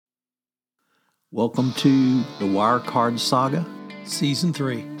Welcome to the Wirecard Saga, Season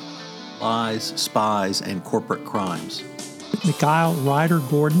 3. Lies, Spies, and Corporate Crimes. Mikhail Ryder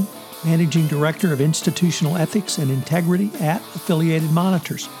Gordon, Managing Director of Institutional Ethics and Integrity at Affiliated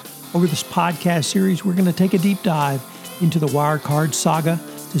Monitors. Over this podcast series, we're going to take a deep dive into the Wirecard Saga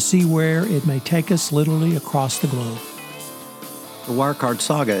to see where it may take us literally across the globe. The Wirecard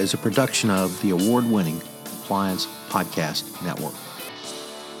Saga is a production of the award-winning Compliance Podcast Network.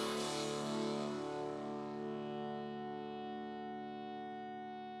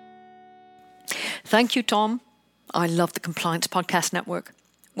 Thank you, Tom. I love the Compliance Podcast Network.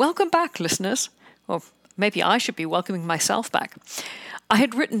 Welcome back, listeners. Or maybe I should be welcoming myself back. I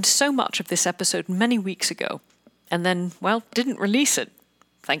had written so much of this episode many weeks ago, and then, didn't release it.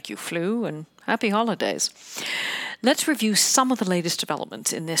 Thank you, flu, and happy holidays. Let's review some of the latest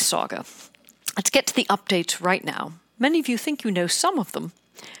developments in this saga. Let's get to the updates right now. Many of you think you know some of them.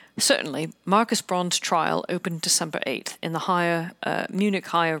 Certainly, Marcus Braun's trial opened December 8th in the Munich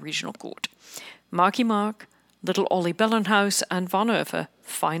Higher Regional Court. Marky Mark, little Ollie Bellenhaus, and Von Erfer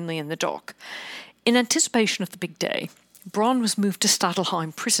finally in the dock. In anticipation of the big day, Braun was moved to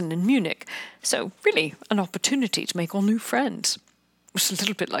Stadelheim prison in Munich, so really an opportunity to make all new friends. It's a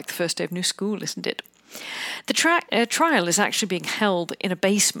little bit like the first day of new school, isn't it? The trial is actually being held in a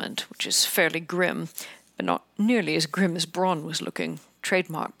basement, which is fairly grim, but not nearly as grim as Braun was looking.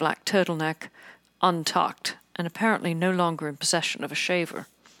 Trademark black turtleneck, untucked, and apparently no longer in possession of a shaver.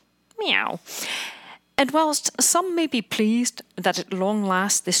 Meow. And whilst some may be pleased that at long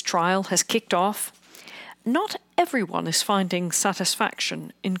last this trial has kicked off, not everyone is finding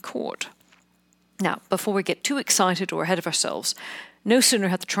satisfaction in court. Now, before we get too excited or ahead of ourselves, no sooner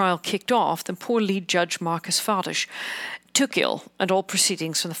had the trial kicked off than poor lead judge Marcus Fadisch took ill, and all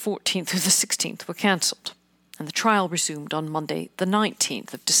proceedings from the 14th through the 16th were cancelled, and the trial resumed on Monday, the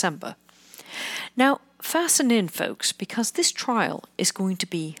 19th of December. Now, fasten in, folks, because this trial is going to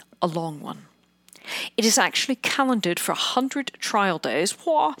be a long one. It is actually calendared for 100 trial days,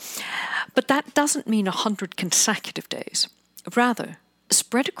 but that doesn't mean 100 consecutive days. Rather,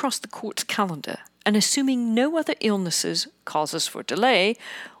 spread across the court's calendar, and assuming no other illnesses, causes for delay,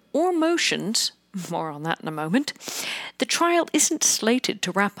 or motions, more on that in a moment, the trial isn't slated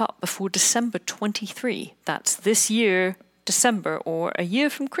to wrap up before December 23. That's this year, December, or a year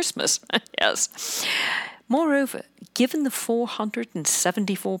from Christmas. Yes. Moreover, given the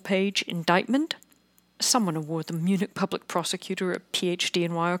 474-page indictment, someone award the Munich public prosecutor a PhD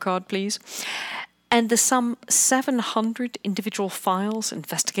in Wirecard, please, and the some 700 individual files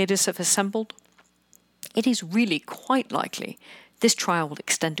investigators have assembled, it is really quite likely this trial will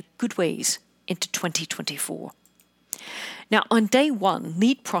extend a good ways into 2024. Now, on day one,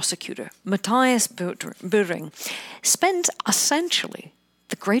 lead prosecutor Matthias Böhring spends essentially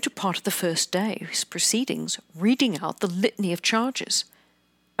the greater part of the first day of his proceedings reading out the litany of charges.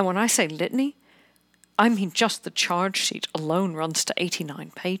 And when I say litany, I mean just the charge sheet alone runs to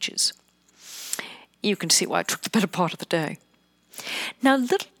 89 pages. You can see why it took the better part of the day. Now,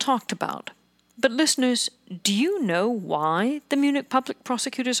 little talked about, but listeners, do you know why the Munich Public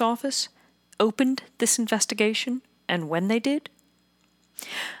Prosecutor's Office opened this investigation and when they did?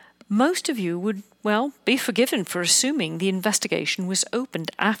 Most of you would, be forgiven for assuming the investigation was opened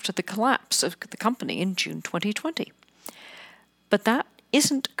after the collapse of the company in June 2020. But that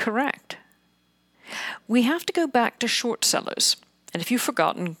isn't correct. We have to go back to short sellers. And if you've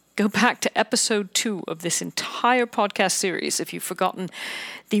forgotten, go back to episode 2 of this entire podcast series if you've forgotten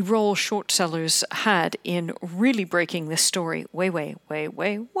the role short sellers had in really breaking this story way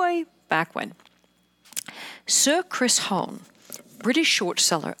back when. Sir Chris Hone, British short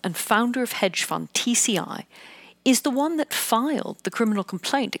seller and founder of hedge fund TCI, is the one that filed the criminal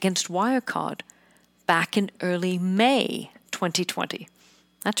complaint against Wirecard back in early May 2020.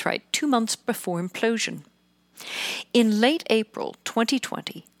 That's right, 2 months before implosion. In late April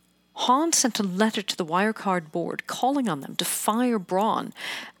 2020, Hahn sent a letter to the Wirecard board calling on them to fire Braun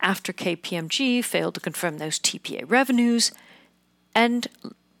after KPMG failed to confirm those TPA revenues, and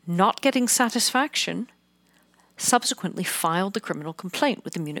not getting satisfaction, subsequently filed the criminal complaint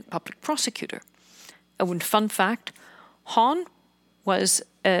with the Munich public prosecutor. Oh, and fun fact, Hahn was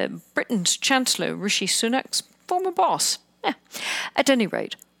Britain's Chancellor Rishi Sunak's former boss. At any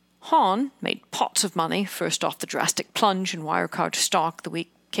rate, Hahn made pots of money, first off the drastic plunge in Wirecard stock the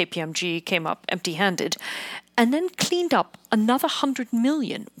week KPMG came up empty-handed, and then cleaned up another 100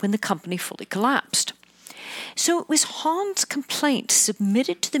 million when the company fully collapsed. So it was Hahn's complaint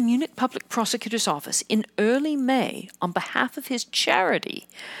submitted to the Munich Public Prosecutor's Office in early May on behalf of his charity,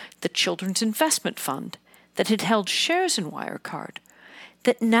 the Children's Investment Fund, that had held shares in Wirecard,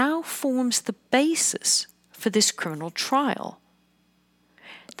 that now forms the basis for this criminal trial.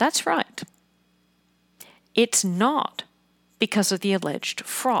 That's right. It's not because of the alleged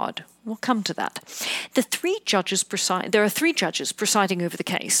fraud. We'll come to that. There are 3 judges presiding over the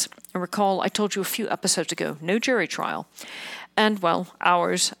case. And recall, I told you a few episodes ago, no jury trial. And, well,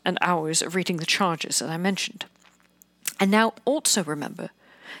 hours and hours of reading the charges, as I mentioned. And now also remember,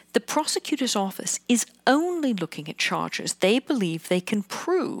 the prosecutor's office is only looking at charges they believe they can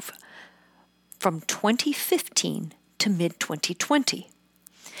prove from 2015 to mid-2020.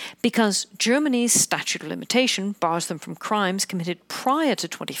 Because Germany's statute of limitation bars them from crimes committed prior to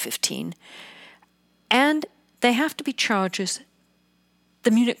 2015, and they have to be charges the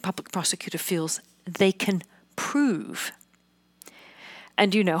Munich public prosecutor feels they can prove.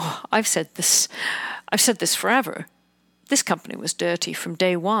 And you know, I've said this forever. This company was dirty from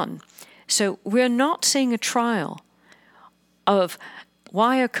day one. So we're not seeing a trial of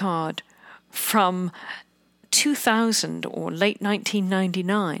Wirecard from 2000 or late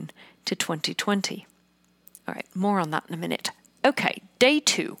 1999 to 2020. All right, more on that in a minute. Okay, day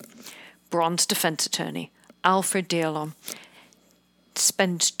 2. Braun's defense attorney, Alfred Dearlom,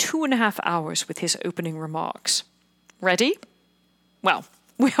 spends 2.5 hours with his opening remarks. Ready? Well,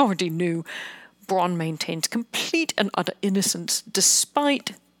 we already knew Braun maintains complete and utter innocence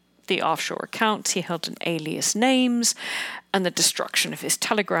despite the offshore accounts he held in alias names and the destruction of his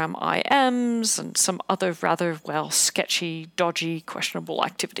Telegram IMs and some other rather, sketchy, dodgy, questionable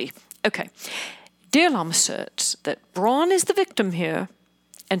activity. Okay, Dearlom asserts that Braun is the victim here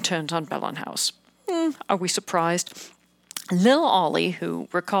and turns on Bellenhaus. Are we surprised? Lil Ollie, who,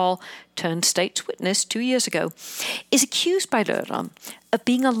 recall, turned state's witness 2 years ago, is accused by Dearlom of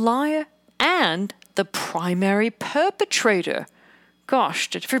being a liar and the primary perpetrator. Gosh,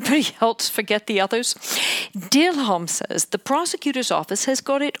 did everybody else forget the others? Dearlom says the prosecutor's office has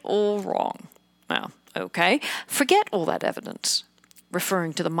got it all wrong. Well, okay, forget all that evidence.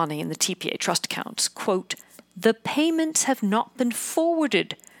 Referring to the money in the TPA trust accounts, quote, the payments have not been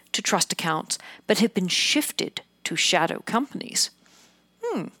forwarded to trust accounts, but have been shifted to shadow companies.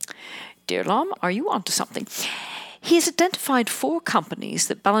 Dearlom, are you onto something? He has identified 4 companies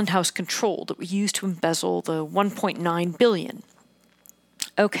that Bellenhaus controlled that were used to embezzle the $1.9 billion.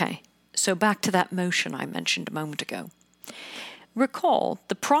 Okay, so back to that motion I mentioned a moment ago. Recall,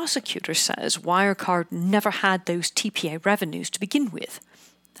 the prosecutor says Wirecard never had those TPA revenues to begin with.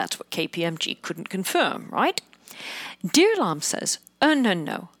 That's what KPMG couldn't confirm, right? Dearlom says, oh,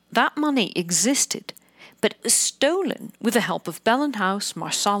 no, that money existed, but it was stolen with the help of Bellenhaus,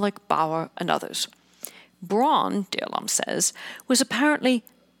 Marsalik, Bauer, and others. Braun, Dearlom says, was apparently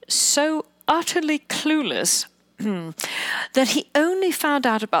so utterly clueless that he only found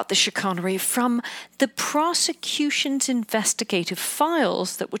out about the chicanery from the prosecution's investigative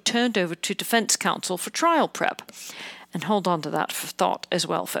files that were turned over to defense counsel for trial prep. And hold on to that for thought as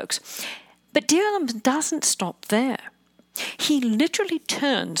well, folks. But Dearlom doesn't stop there. He literally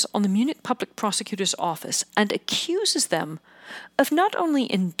turns on the Munich public prosecutor's office and accuses them of not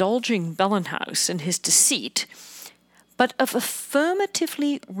only indulging Bellenhaus in his deceit, but of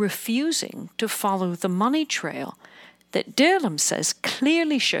affirmatively refusing to follow the money trail that Dearlom says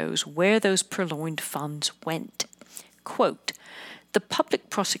clearly shows where those purloined funds went. Quote, the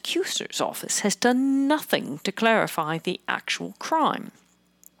public prosecutor's office has done nothing to clarify the actual crime.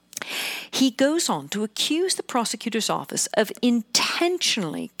 He goes on to accuse the prosecutor's office of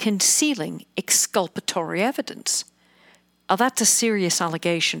intentionally concealing exculpatory evidence. Now, that's a serious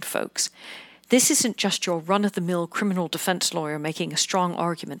allegation, folks. This isn't just your run-of-the-mill criminal defense lawyer making a strong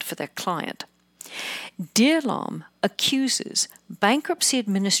argument for their client. Dearlom accuses bankruptcy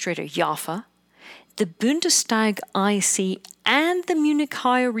administrator Jaffa, the Bundestag IC, and the Munich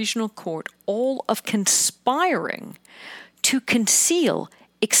Higher Regional Court all of conspiring to conceal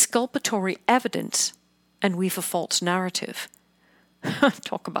exculpatory evidence and weave a false narrative.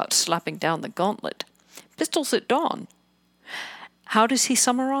 Talk about slapping down the gauntlet. Pistols at dawn. How does he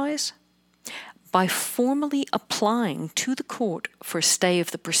summarize? By formally applying to the court for a stay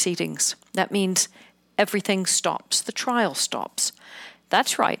of the proceedings. That means everything stops. The trial stops.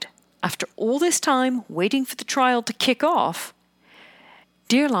 That's right. After all this time waiting for the trial to kick off,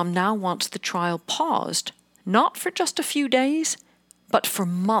 Dearlom now wants the trial paused, not for just a few days, but for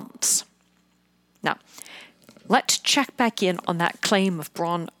months. Now, let's check back in on that claim of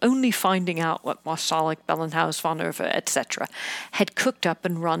Braun only finding out what Marsalik, Bellenhaus, von Erfer, etc. had cooked up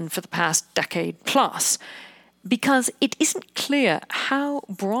and run for the past decade plus, because it isn't clear how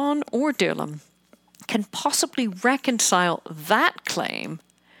Braun or Dearlom can possibly reconcile that claim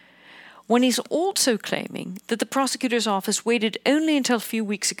when he's also claiming that the prosecutor's office waited only until a few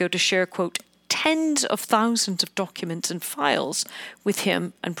weeks ago to share, quote, tens of thousands of documents and files with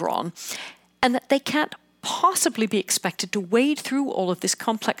him and Braun, and that they can't possibly be expected to wade through all of this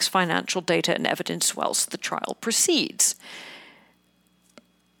complex financial data and evidence whilst the trial proceeds.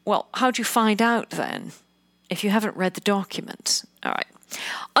 Well, how do you find out then if you haven't read the documents? All right.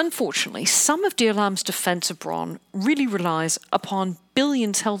 Unfortunately, some of Dear Lamb's defense of Braun really relies upon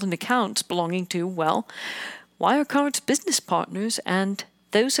billions held in accounts belonging to, well, Wirecard's business partners, and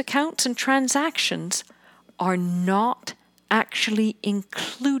those accounts and transactions are not actually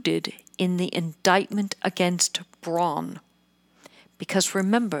included in the indictment against Braun. Because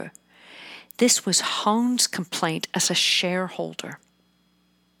remember, this was Hohn's complaint as a shareholder.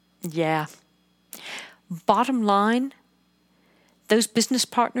 Yeah. Bottom line, those business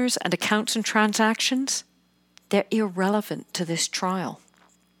partners and accounts and transactions, they're irrelevant to this trial.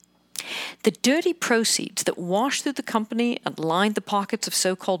 The dirty proceeds that washed through the company and lined the pockets of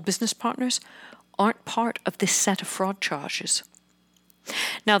so-called business partners aren't part of this set of fraud charges.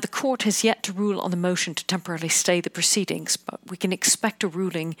 Now, the court has yet to rule on the motion to temporarily stay the proceedings, but we can expect a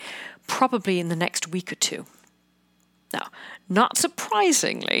ruling probably in the next week or two. Now, not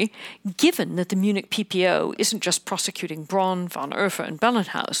surprisingly, given that the Munich PPO isn't just prosecuting Braun, von Erffer, and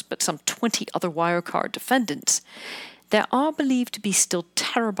Bellenhaus, but some 20 other Wirecard defendants, there are believed to be still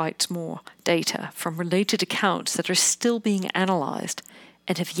terabytes more data from related accounts that are still being analyzed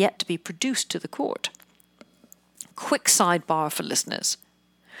and have yet to be produced to the court. Quick sidebar for listeners.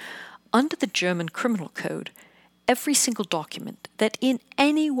 Under the German Criminal Code, every single document that in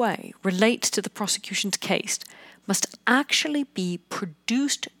any way relates to the prosecution's case must actually be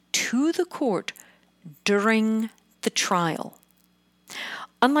produced to the court during the trial.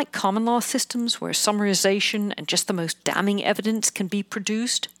 Unlike common law systems where summarization and just the most damning evidence can be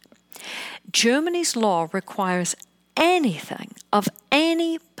produced, Germany's law requires anything of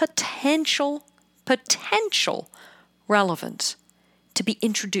any potential relevance to be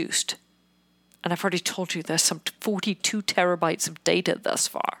introduced. And I've already told you there's some 42 terabytes of data thus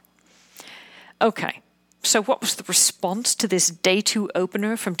far. Okay, so what was the response to this Day 2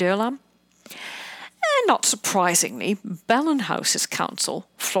 opener from Dear Lamb? Not surprisingly, Bellenhaus's counsel,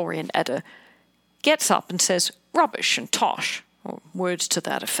 Florian Edder, gets up and says, rubbish and tosh, or words to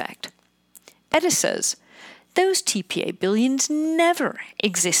that effect. Edder says, those TPA billions never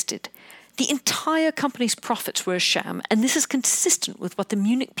existed. The entire company's profits were a sham, and this is consistent with what the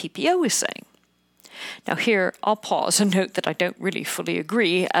Munich PPO is saying. Now here, I'll pause and note that I don't really fully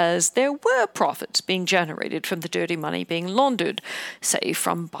agree, as there were profits being generated from the dirty money being laundered, say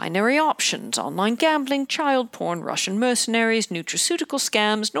from binary options, online gambling, child porn, Russian mercenaries, nutraceutical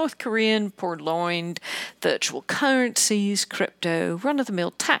scams, North Korean purloined, virtual currencies, crypto,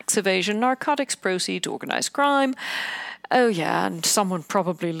 run-of-the-mill tax evasion, narcotics proceeds, organized crime. Oh yeah, and someone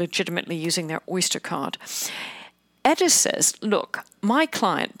probably legitimately using their Oyster card. Edder says, look, my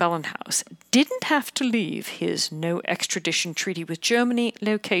client Bellenhaus didn't have to leave his no extradition treaty with Germany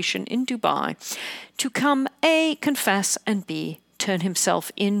location in Dubai to come A, confess, and B, turn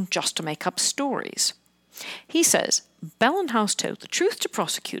himself in just to make up stories. He says Bellenhaus told the truth to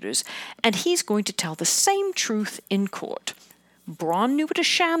prosecutors, and he's going to tell the same truth in court. Braun knew what a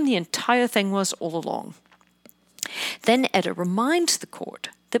sham the entire thing was all along. Then Edder reminds the court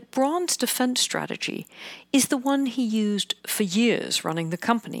that Braun's defense strategy is the one he used for years running the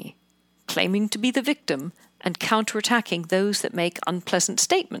company, claiming to be the victim and counterattacking those that make unpleasant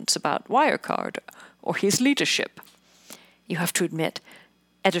statements about Wirecard or his leadership. You have to admit,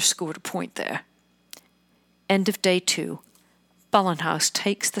 Edder scored a point there. End of Day 2. Bellenhaus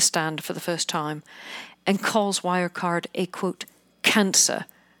takes the stand for the first time and calls Wirecard a, quote, cancer,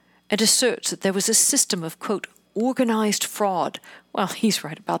 and asserts that there was a system of, quote, organized fraud, well, he's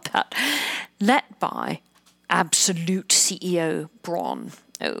right about that, led by absolute CEO Braun.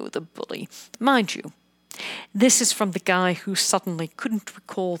 Oh, the bully. Mind you, this is from the guy who suddenly couldn't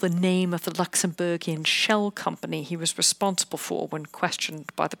recall the name of the Luxembourgian shell company he was responsible for when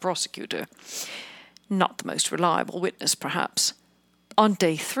questioned by the prosecutor. Not the most reliable witness, perhaps. On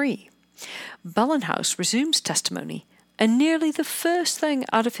Day 3, Bellenhaus resumes testimony, and nearly the first thing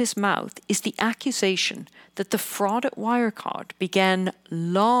out of his mouth is the accusation that the fraud at Wirecard began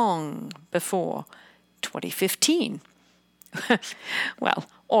long before 2015. Well,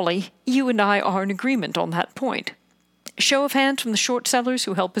 Ollie, you and I are in agreement on that point. Show of hands from the short sellers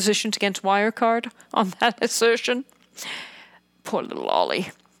who held positions against Wirecard on that assertion. Poor little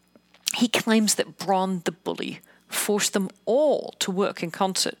Ollie. He claims that Braun the bully forced them all to work in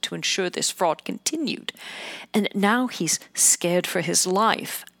concert to ensure this fraud continued, and now he's scared for his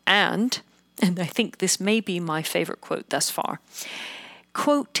life And I think this may be my favorite quote thus far,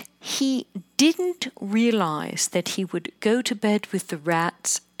 quote, he didn't realize that he would go to bed with the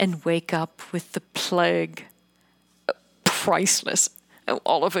rats and wake up with the plague. Priceless. Oh,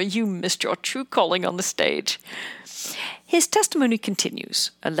 Oliver, you missed your true calling on the stage. His testimony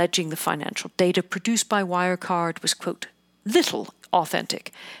continues, alleging the financial data produced by Wirecard was, quote, little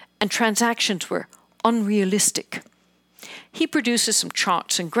authentic, and transactions were unrealistic. He produces some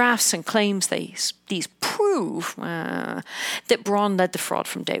charts and graphs and claims these prove that Braun led the fraud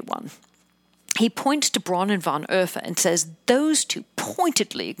from day one. He points to Braun and von Erffer and says those two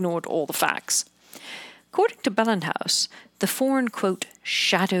pointedly ignored all the facts. According to Bellenhaus, the foreign, quote,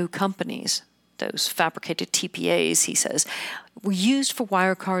 shadow companies, those fabricated TPAs, he says, were used for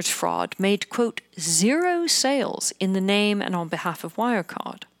Wirecard's fraud, made, quote, 0 sales in the name and on behalf of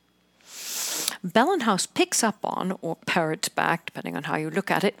Wirecard. Bellenhaus picks up on, or parrots back, depending on how you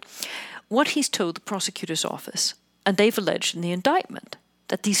look at it, what he's told the prosecutor's office, and they've alleged in the indictment,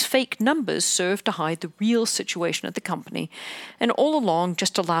 that these fake numbers served to hide the real situation at the company, and all along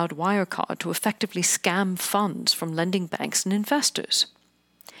just allowed Wirecard to effectively scam funds from lending banks and investors.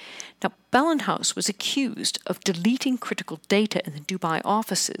 Now, Bellenhaus was accused of deleting critical data in the Dubai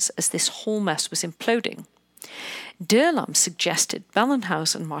offices as this whole mess was imploding. Derlam suggested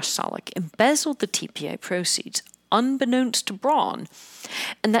Bellenhaus and Marsalek embezzled the TPA proceeds unbeknownst to Braun,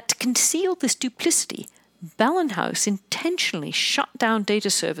 and that to conceal this duplicity, Bellenhaus intentionally shut down data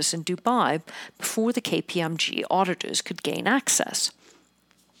service in Dubai before the KPMG auditors could gain access.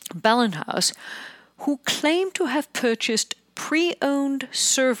 Bellenhaus, who claimed to have purchased pre-owned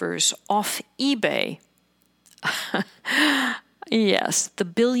servers off eBay, yes, the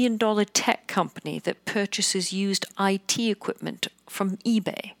billion-dollar tech company that purchases used IT equipment from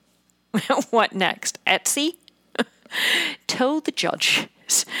eBay. What next? Etsy? Told the judges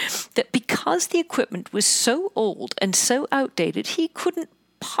that because the equipment was so old and so outdated, he couldn't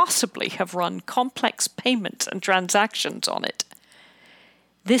possibly have run complex payments and transactions on it.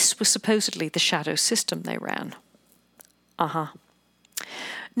 This was supposedly the shadow system they ran.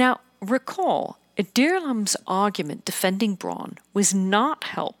 Now, recall, Derlam's argument defending Braun was not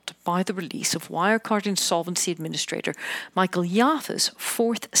helped by the release of Wirecard Insolvency Administrator Michael Jaffe's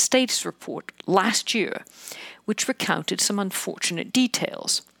fourth status report last year, which recounted some unfortunate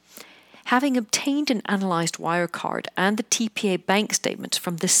details. Having obtained and analyzed Wirecard and the TPA bank statements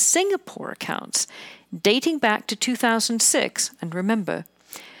from the Singapore accounts dating back to 2006, and remember,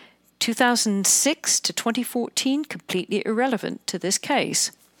 2006 to 2014 completely irrelevant to this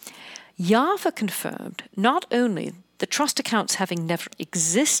case, Jaffe confirmed not only the trust accounts having never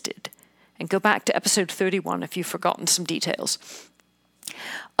existed, and go back to episode 31 if you've forgotten some details.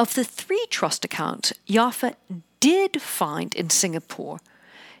 Of the 3 trust accounts Jaffe did find in Singapore,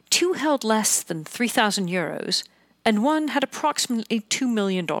 2 held less than 3,000 euros, and 1 had approximately $2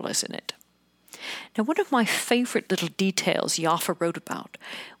 million in it. Now, one of my favorite little details Jaffe wrote about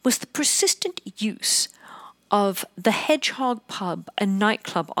was the persistent use of the Hedgehog pub and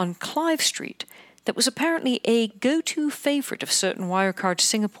nightclub on Clive Street that was apparently a go-to favorite of certain Wirecard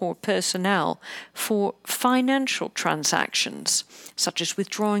Singapore personnel for financial transactions, such as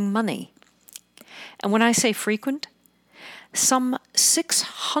withdrawing money. And when I say frequent, some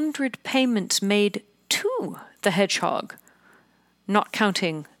 600 payments made to the Hedgehog, not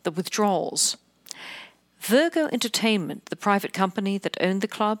counting the withdrawals. Virgo Entertainment, the private company that owned the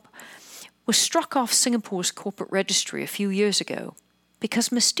club, was struck off Singapore's corporate registry a few years ago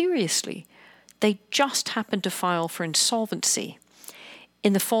because mysteriously they just happened to file for insolvency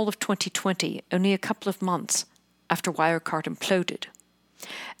in the fall of 2020, only a couple of months after Wirecard imploded.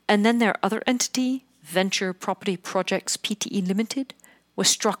 And then their other entity, Venture Property Projects Pte Limited, was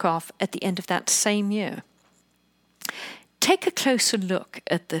struck off at the end of that same year. Take a closer look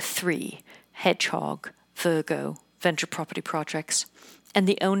at the 3, Hedgehog, Virgo, Venture Property Projects, and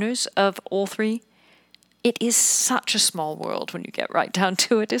the owners of all 3. It is such a small world when you get right down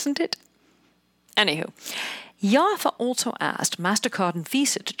to it, isn't it? Anywho, Jaffe also asked MasterCard and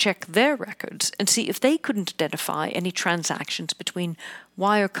Visa to check their records and see if they couldn't identify any transactions between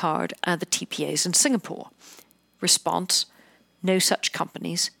Wirecard and the TPAs in Singapore. Response: no such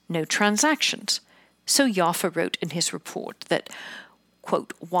companies, no transactions. So Jaffe wrote in his report that,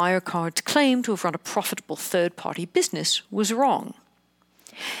 quote, Wirecard's claim to have run a profitable third-party business was wrong.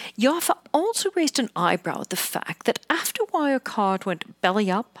 Jaffe also raised an eyebrow at the fact that after Wirecard went belly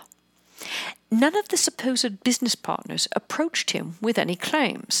up, none of the supposed business partners approached him with any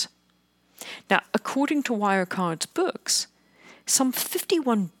claims. Now, according to Wirecard's books, some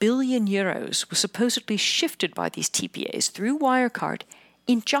 51 billion euros were supposedly shifted by these TPAs through Wirecard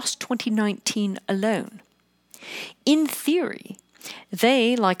in just 2019 alone. In theory,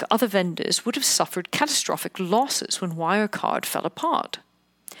 they, like other vendors, would have suffered catastrophic losses when Wirecard fell apart.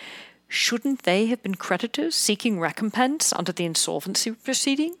 Shouldn't they have been creditors seeking recompense under the insolvency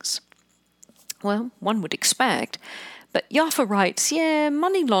proceedings? Well, one would expect, but Jaffa writes,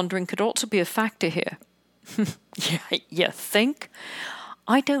 money laundering could also be a factor here. Yeah, you think?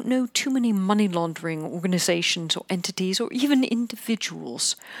 I don't know too many money laundering organizations or entities or even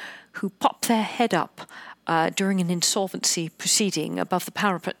individuals who pop their head up during an insolvency proceeding above the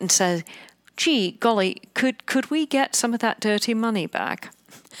parapet and say, gee, golly, could we get some of that dirty money back?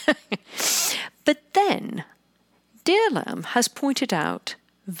 But then, Deerlam has pointed out,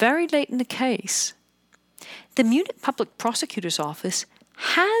 very late in the case, the Munich Public Prosecutor's Office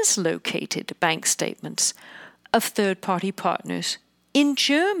has located bank statements of third-party partners in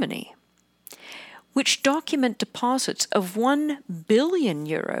Germany, which document deposits of 1 billion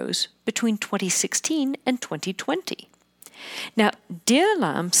euros between 2016 and 2020. Now,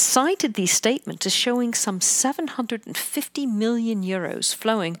 Deerlam cited these statements as showing some 750 million euros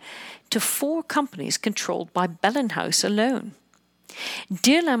flowing to 4 companies controlled by Bellenhaus alone.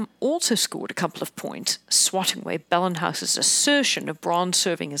 Deerlam also scored a couple of points, swatting away Bellenhaus's assertion of Braun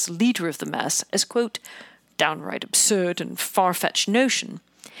serving as leader of the mess as, quote, downright absurd and far-fetched notion,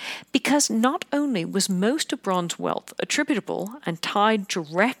 because not only was most of Braun's wealth attributable and tied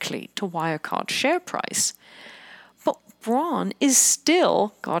directly to Wirecard's share price, but Braun is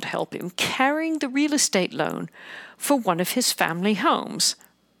still, God help him, carrying the real estate loan for one of his family homes.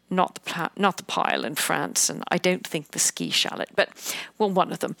 Not the pile in France, and I don't think the ski chalet, but, well,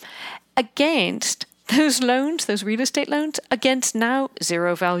 one of them, against those loans, those real estate loans, against now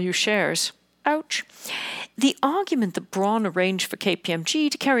zero-value shares. Ouch. The argument that Braun arranged for KPMG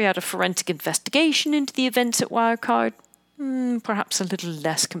to carry out a forensic investigation into the events at Wirecard, perhaps a little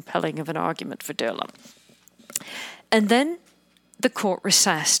less compelling of an argument for Deerlam. And then the court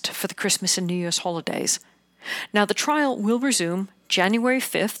recessed for the Christmas and New Year's holidays. Now, the trial will resume January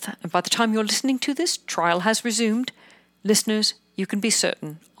 5th, and by the time you're listening to this, trial has resumed. Listeners, you can be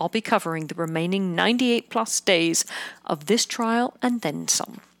certain I'll be covering the remaining 98-plus days of this trial and then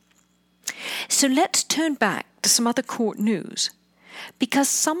some. So let's turn back to some other court news, because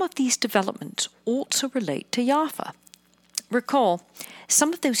some of these developments also relate to Jaffa. Recall,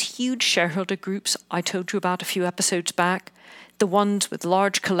 some of those huge shareholder groups I told you about a few episodes back, the ones with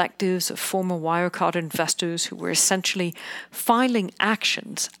large collectives of former Wirecard investors who were essentially filing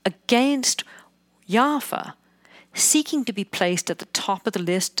actions against Jaffa, seeking to be placed at the top of the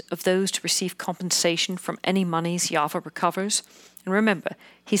list of those to receive compensation from any monies Jaffa recovers. And remember,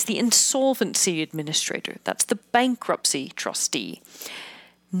 he's the insolvency administrator. That's the bankruptcy trustee.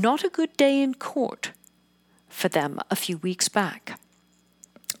 Not a good day in court for them a few weeks back.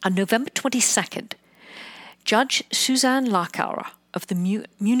 On November 22nd, Judge Suzanne Lachauer of the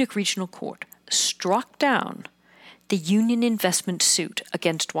Munich Regional Court struck down the Union Investment suit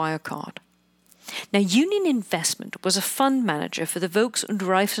against Wirecard. Now, Union Investment was a fund manager for the Volks- und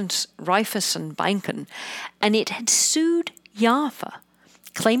Raiffeisenbanken, and it had sued Jaffa,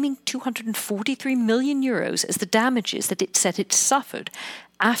 claiming 243 million euros as the damages that it said it suffered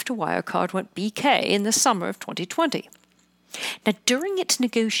after Wirecard went BK in the summer of 2020. Now, during its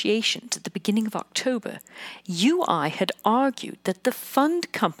negotiations at the beginning of October, UI had argued that the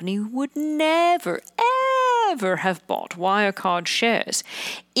fund company would never, ever have bought Wirecard shares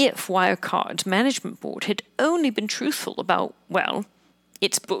if Wirecard's management board had only been truthful about, well,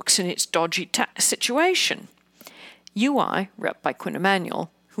 its books and its dodgy tax situation. UI, rep by Quinn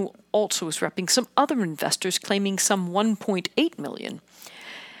Emanuel, who also was repping some other investors claiming some 1.8 million.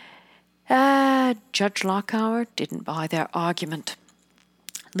 Judge Lachauer didn't buy their argument.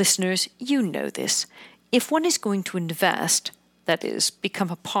 Listeners, you know this. If one is going to invest, that is, become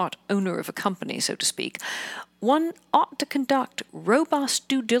a part owner of a company, so to speak, one ought to conduct robust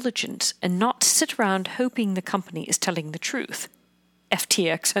due diligence and not sit around hoping the company is telling the truth.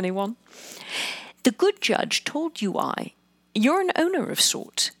 FTX, anyone? The good judge told UI, you're an owner of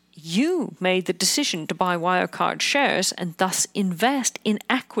sorts. You made the decision to buy Wirecard shares and thus invest in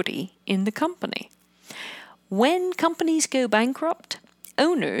equity in the company. When companies go bankrupt,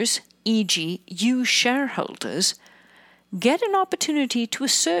 owners, e.g. you shareholders, get an opportunity to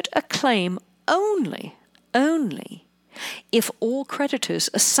assert a claim only if all creditors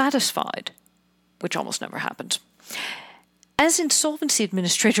are satisfied, which almost never happens. As Insolvency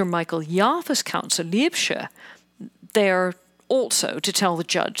Administrator Michael Jaffa's counsel, Liebscher, they're also to tell the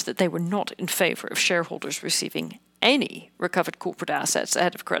judge that they were not in favor of shareholders receiving any recovered corporate assets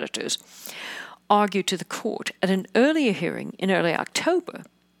ahead of creditors, argued to the court at an earlier hearing in early October,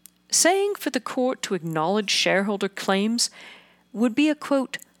 saying for the court to acknowledge shareholder claims would be a,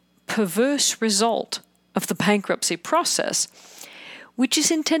 quote, perverse result of the bankruptcy process, which is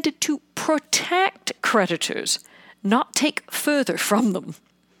intended to protect creditors, not take further from them.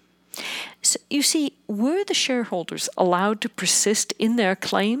 So, you see, were the shareholders allowed to persist in their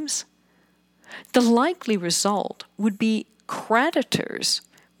claims, the likely result would be creditors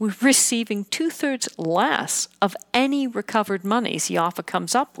receiving 2/3 less of any recovered monies Jaffa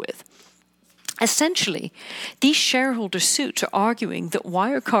comes up with. Essentially, these shareholder suits are arguing that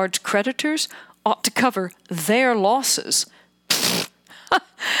Wirecard's creditors ought to cover their losses.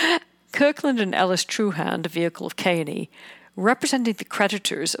 Kirkland and Ellis Truhan, a vehicle of K&E, representing the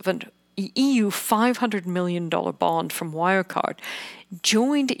creditors of an EU $500 million bond from Wirecard,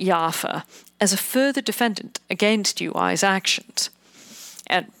 joined Jaffa as a further defendant against UI's actions.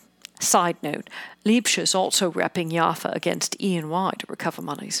 And side note, Liebsche is also repping Jaffa against E&Y to recover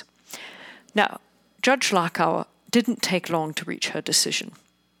monies. Now, Judge Lacauer didn't take long to reach her decision.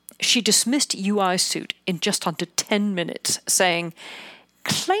 She dismissed UI's suit in just under 10 minutes, saying,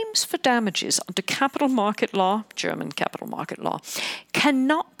 claims for damages under capital market law, German capital market law,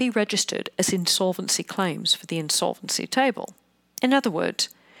 cannot be registered as insolvency claims for the insolvency table. In other words,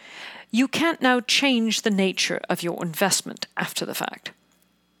 you can't now change the nature of your investment after the fact.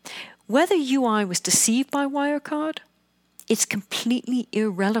 Whether UI was deceived by Wirecard, it's completely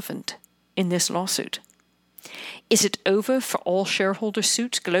irrelevant in this lawsuit. Is it over for all shareholder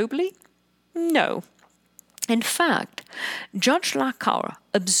suits globally? No. In fact, Judge Lacauer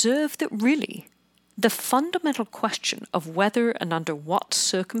observed that really the fundamental question of whether and under what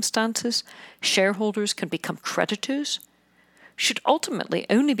circumstances shareholders can become creditors should ultimately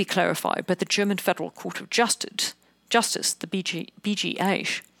only be clarified by the German Federal Court of Justice, the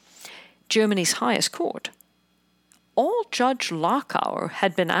BGH, Germany's highest court. All Judge Lacauer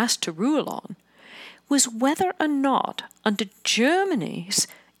had been asked to rule on was whether or not, under Germany's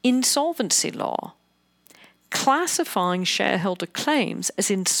insolvency law, classifying shareholder claims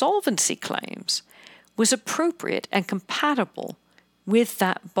as insolvency claims was appropriate and compatible with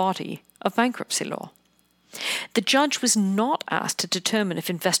that body of bankruptcy law. The judge was not asked to determine if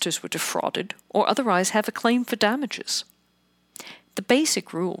investors were defrauded or otherwise have a claim for damages. The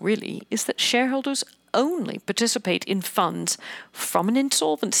basic rule, really, is that shareholders only participate in funds from an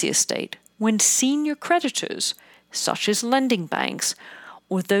insolvency estate when senior creditors, such as lending banks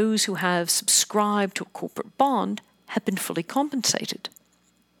or those who have subscribed to a corporate bond, have been fully compensated.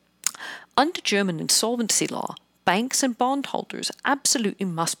 Under German insolvency law, banks and bondholders absolutely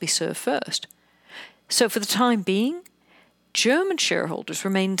must be served first. So for the time being, German shareholders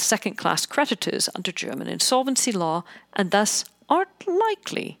remain second-class creditors under German insolvency law and thus aren't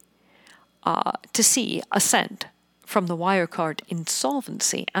likely to see assent from the Wirecard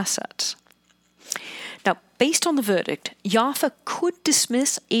insolvency assets. Now, based on the verdict, Jaffa could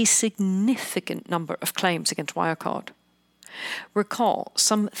dismiss a significant number of claims against Wirecard. Recall,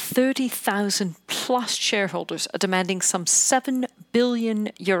 some 30,000 plus shareholders are demanding some 7 billion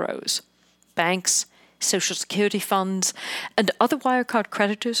euros. Banks, social security funds, and other Wirecard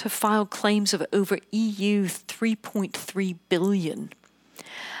creditors have filed claims of over EU 3.3 billion.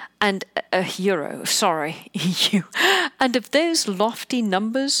 And EU. And of those lofty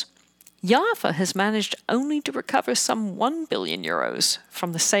numbers, Jaffa has managed only to recover some 1 billion euros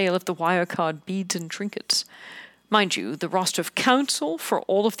from the sale of the Wirecard beads and trinkets. Mind you, the roster of counsel for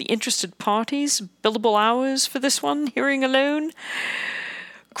all of the interested parties, billable hours for this one hearing alone,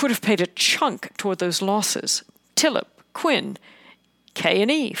 could have paid a chunk toward those losses. Tillip, Quinn,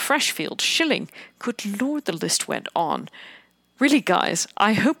 K&E, Freshfield, Schilling. Good Lord, the list went on. Really, guys,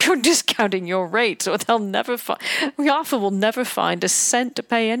 I hope you're discounting your rates or Jaffa will never find a cent to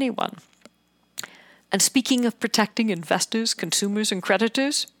pay anyone. And speaking of protecting investors, consumers, and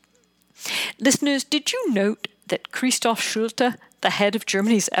creditors, listeners, did you note that Christoph Schulte, the head of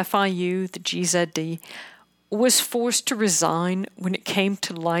Germany's FIU, the GZD, was forced to resign when it came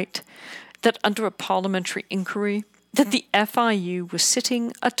to light that under a parliamentary inquiry that the FIU was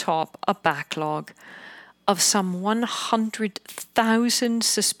sitting atop a backlog of some 100,000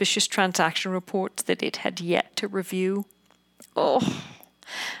 suspicious transaction reports that it had yet to review? Oh,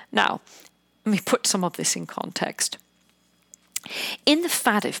 now, let me put some of this in context. In the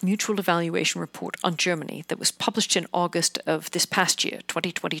FATF Mutual Evaluation Report on Germany that was published in August of this past year,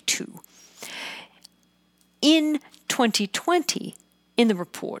 2022, in 2020, in the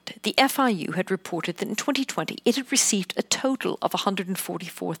report, the FIU had reported that in 2020 it had received a total of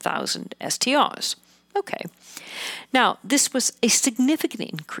 144,000 STRs. Okay. Now, this was a significant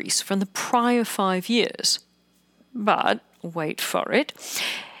increase from the prior 5 years. But, wait for it,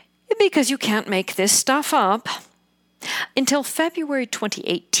 because you can't make this stuff up. Until February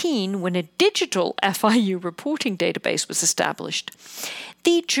 2018, when a digital FIU reporting database was established,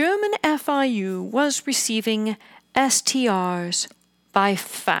 the German FIU was receiving STRs by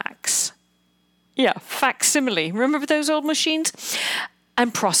fax. Yeah, facsimile. Remember those old machines?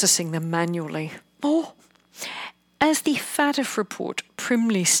 And processing them manually. Oh. As the FATF report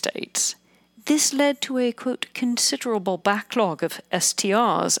primly states, this led to a, quote, considerable backlog of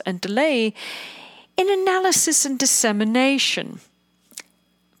STRs and delay in analysis and dissemination.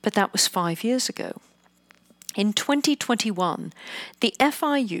 But that was 5 years ago. In 2021, the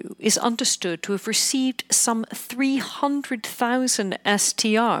FIU is understood to have received some 300,000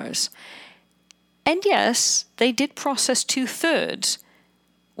 STRs. And yes, they did process 2/3,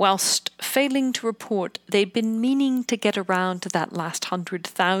 whilst failing to report they'd been meaning to get around to that last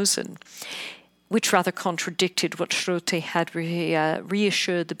 100,000, which rather contradicted what Schröte had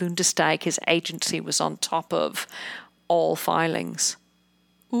reassured the Bundestag his agency was on top of all filings.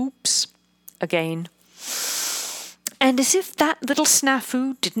 Oops, again. And as if that little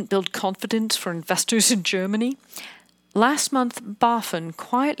snafu didn't build confidence for investors in Germany, last month BaFin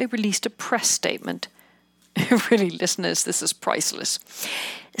quietly released a press statement. Really, listeners, this is priceless.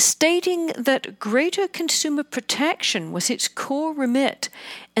 Stating that greater consumer protection was its core remit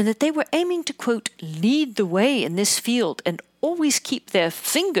and that they were aiming to, quote, lead the way in this field and always keep their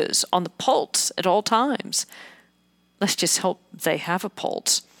fingers on the pulse at all times. Let's just hope they have a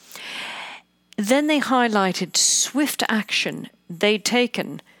pulse. Then they highlighted swift action they'd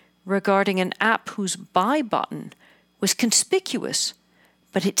taken regarding an app whose buy button was conspicuous,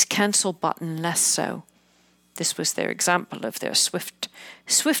 but its cancel button less so. This was their example of their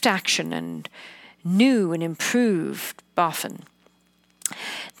swift action and new and improved BaFin.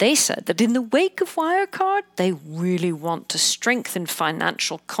 They said that in the wake of Wirecard, they really want to strengthen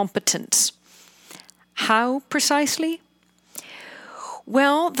financial competence. How precisely?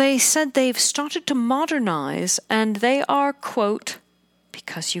 Well, they said they've started to modernize and they are, quote,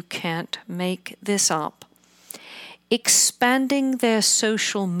 because you can't make this up, expanding their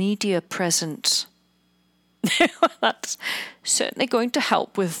social media presence. That's certainly going to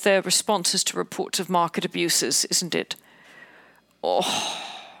help with their responses to reports of market abuses, isn't it? Oh.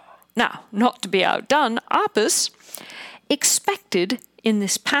 Now, not to be outdone, APAS expected in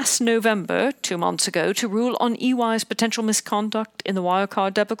this past November, 2 months ago, to rule on EY's potential misconduct in the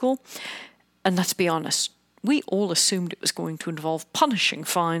Wirecard debacle. And let's be honest, we all assumed it was going to involve punishing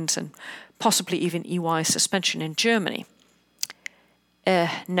fines and possibly even EY suspension in Germany.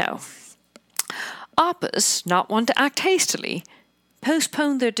 No. APAS, not one to act hastily,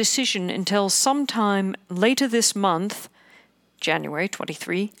 postponed their decision until sometime later this month, January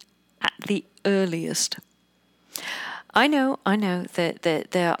 23, at the earliest. I know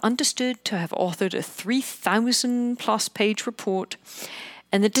that they're understood to have authored a 3,000-plus page report,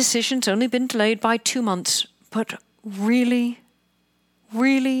 and the decision's only been delayed by 2 months. But really,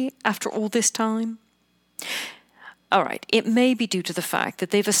 after all this time? All right, it may be due to the fact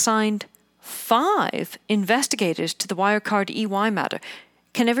that they've assigned 5 investigators to the Wirecard EY matter.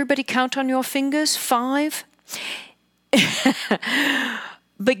 Can everybody count on your fingers? 5?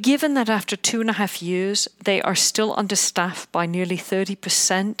 But given that after 2.5 years, they are still understaffed by nearly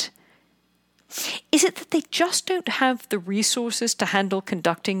 30%, is it that they just don't have the resources to handle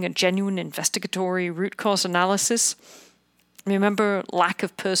conducting a genuine investigatory root cause analysis? Remember, lack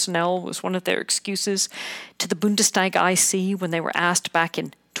of personnel was one of their excuses to the Bundestag IC when they were asked back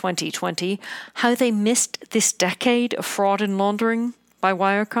in 2020 how they missed this decade of fraud and laundering by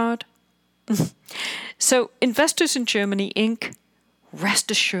Wirecard. So, investors in Germany, Inc.,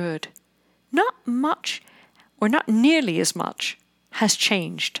 rest assured, not much, or not nearly as much, has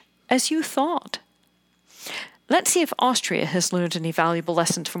changed as you thought. Let's see if Austria has learned any valuable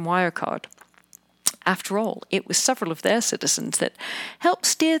lessons from Wirecard. After all, it was several of their citizens that helped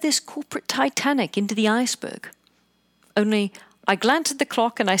steer this corporate Titanic into the iceberg. Only I glance at the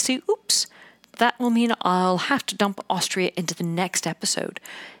clock and I see, oops, that will mean I'll have to dump Austria into the next episode.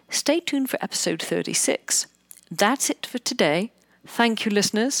 Stay tuned for episode 36. That's it for today. Thank you,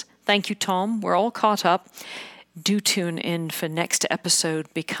 listeners. Thank you, Tom. We're all caught up. Do tune in for next episode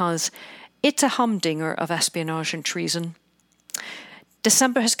because it's a humdinger of espionage and treason.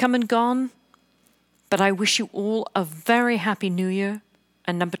 December has come and gone, but I wish you all a very happy New Year.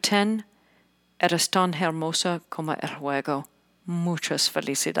 And number 10, eres tan hermosa como el juego. Muchas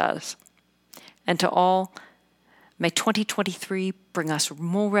felicidades. And to all, May 2023 bring us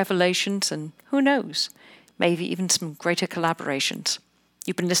more revelations and, who knows, maybe even some greater collaborations.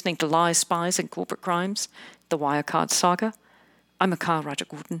 You've been listening to Lies, Spies, and Corporate Crimes, the Wirecard Saga. I'm Akar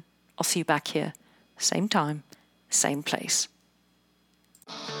Rajagoordan. I'll see you back here, same time, same place.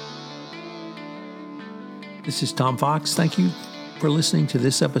 This is Tom Fox. Thank you for listening to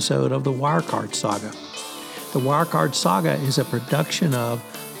this episode of the Wirecard Saga. The Wirecard Saga is a production of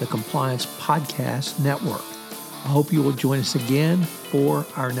the Compliance Podcast Network. I hope you will join us again for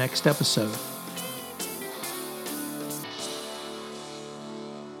our next episode.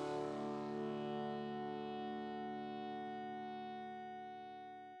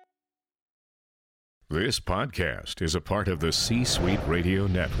 This podcast is a part of the C-Suite Radio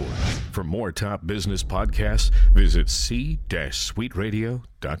Network. For more top business podcasts, visit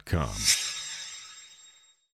c-suiteradio.com.